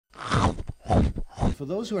For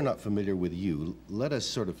those who are not familiar with you, let us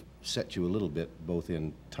sort of set you a little bit both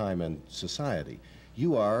in time and society.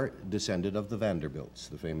 You are descended of the Vanderbilts,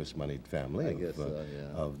 the famous moneyed family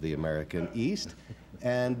of the American East.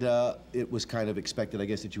 And it was kind of expected, I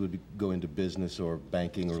guess, that you would go into business or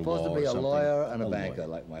banking or law or something. Supposed to be a lawyer and a banker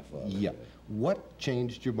like my father. Yeah. What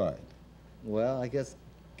changed your mind? Well, I guess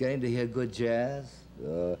getting to hear good jazz,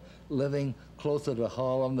 living closer to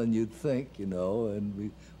Harlem than you'd think, you know,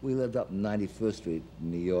 and we lived up in 91st Street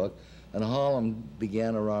in New York, and Harlem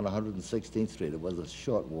began around 116th Street. It was a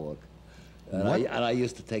short walk, and I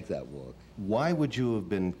used to take that walk. Why would you have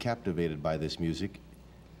been captivated by this music?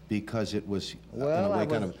 Because it was, in a way,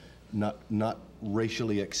 kind of not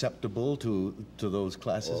racially acceptable to those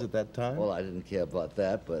classes at that time? Well, I didn't care about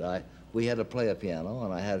that, but we had to play a piano,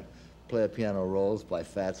 and I had play piano roles by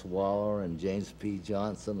Fats Waller and James P.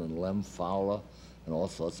 Johnson and Lem Fowler and all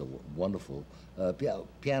sorts of wonderful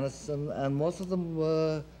pianists, and most of them,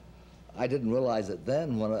 I didn't realize it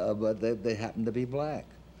then, but they happened to be black.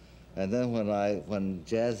 And then when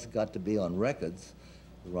jazz got to be on records,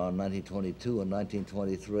 around 1922 and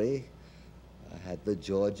 1923, I had the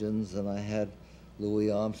Georgians and I had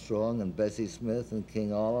Louis Armstrong and Bessie Smith and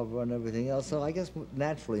King Oliver and everything else. So I guess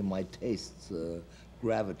naturally my tastes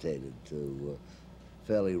gravitated to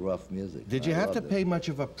fairly rough music. Did you have to pay much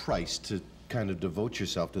of a price to kind of devote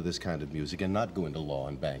yourself to this kind of music and not go into law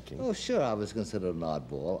and banking? Oh, sure, I was considered an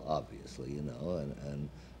oddball, obviously, you know, and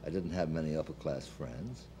I didn't have many upper-class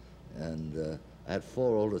friends. And I had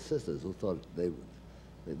 4 older sisters who thought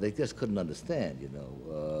they just couldn't understand, you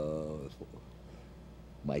know,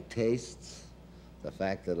 my tastes, the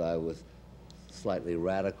fact that I was slightly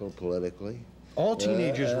radical politically. All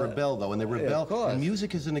teenagers rebel, though, and they rebel, and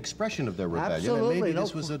music is an expression of their rebellion. Absolutely. And maybe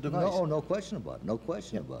this was a device. No question about it. No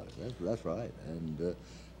question about it. That's right.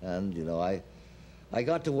 And you know, I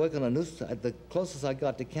got to work on a newspaper. The closest I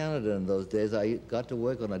got to Canada in those days, I got to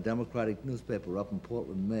work on a Democratic newspaper up in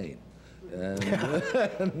Portland, Maine. And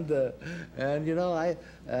you know,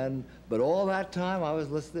 but all that time I was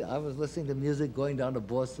listening to music, going down to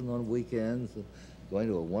Boston on weekends, and going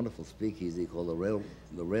to a wonderful speakeasy called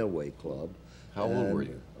the Railway Club. How old were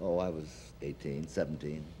you? Oh, I was 18,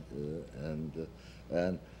 17,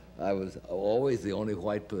 and I was always the only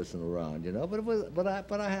white person around, you know.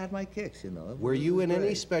 But I had my kicks, you know. Were you in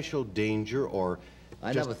any special danger, or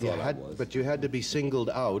I never thought I was? But you had to be singled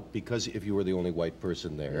out because if you were the only white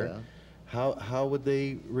person there. Yeah. How would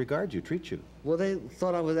they regard you, treat you? Well, they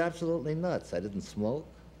thought I was absolutely nuts. I didn't smoke,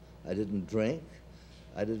 I didn't drink,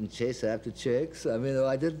 I didn't chase after chicks. I mean,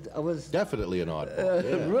 I was definitely an oddball.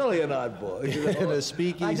 Yeah. Really an oddball. You know? In a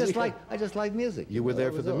speakeasy. I just like music. You were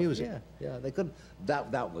there for the music. Yeah. They couldn't.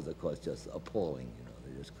 That was, of course, just appalling. You know,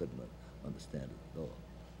 they just couldn't understand it at all.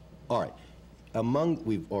 All right.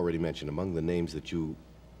 We've already mentioned, among the names that you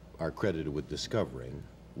are credited with discovering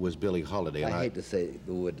was Billie Holiday. And I hate to say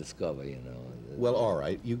the word discover, you know. Well, all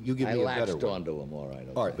right. You give me a better one. I latched onto him, all right.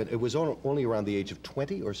 Okay. All right, but it was only around the age of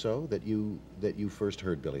 20 or so that you first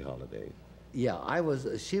heard Billie Holiday. Yeah,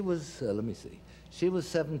 she was, let me see. She was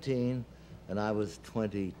 17 and I was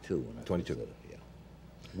 22 when I 22. First heard her, yeah.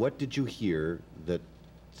 What did you hear that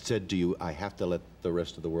said to you, I have to let the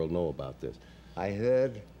rest of the world know about this? I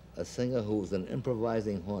heard a singer who was an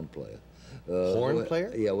improvising horn player. Horn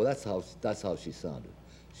player? Yeah, well, that's how she sounded.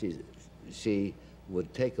 She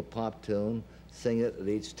would take a pop tune, sing it at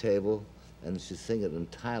each table, and she'd sing it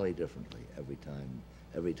entirely differently every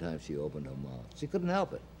time she opened her mouth. She couldn't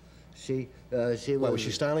help it. Was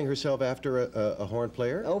she styling herself after a horn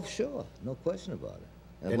player? Oh, sure, no question about it.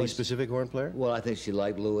 And any specific horn player? Well, I think she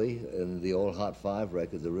liked Louis and the old Hot 5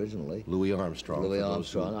 records originally. Louis Armstrong. Louis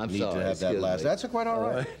Armstrong. I'm sorry. To have that last. That's quite all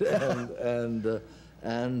right.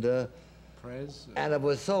 Prez? And it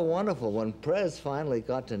was so wonderful when Prez finally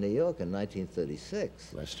got to New York in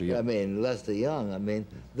 1936. Lester Young. I mean, Lester Young. I mean,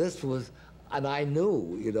 this was, and I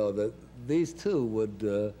knew, you know, that these two would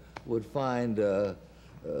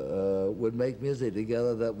make music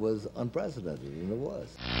together that was unprecedented, and it was.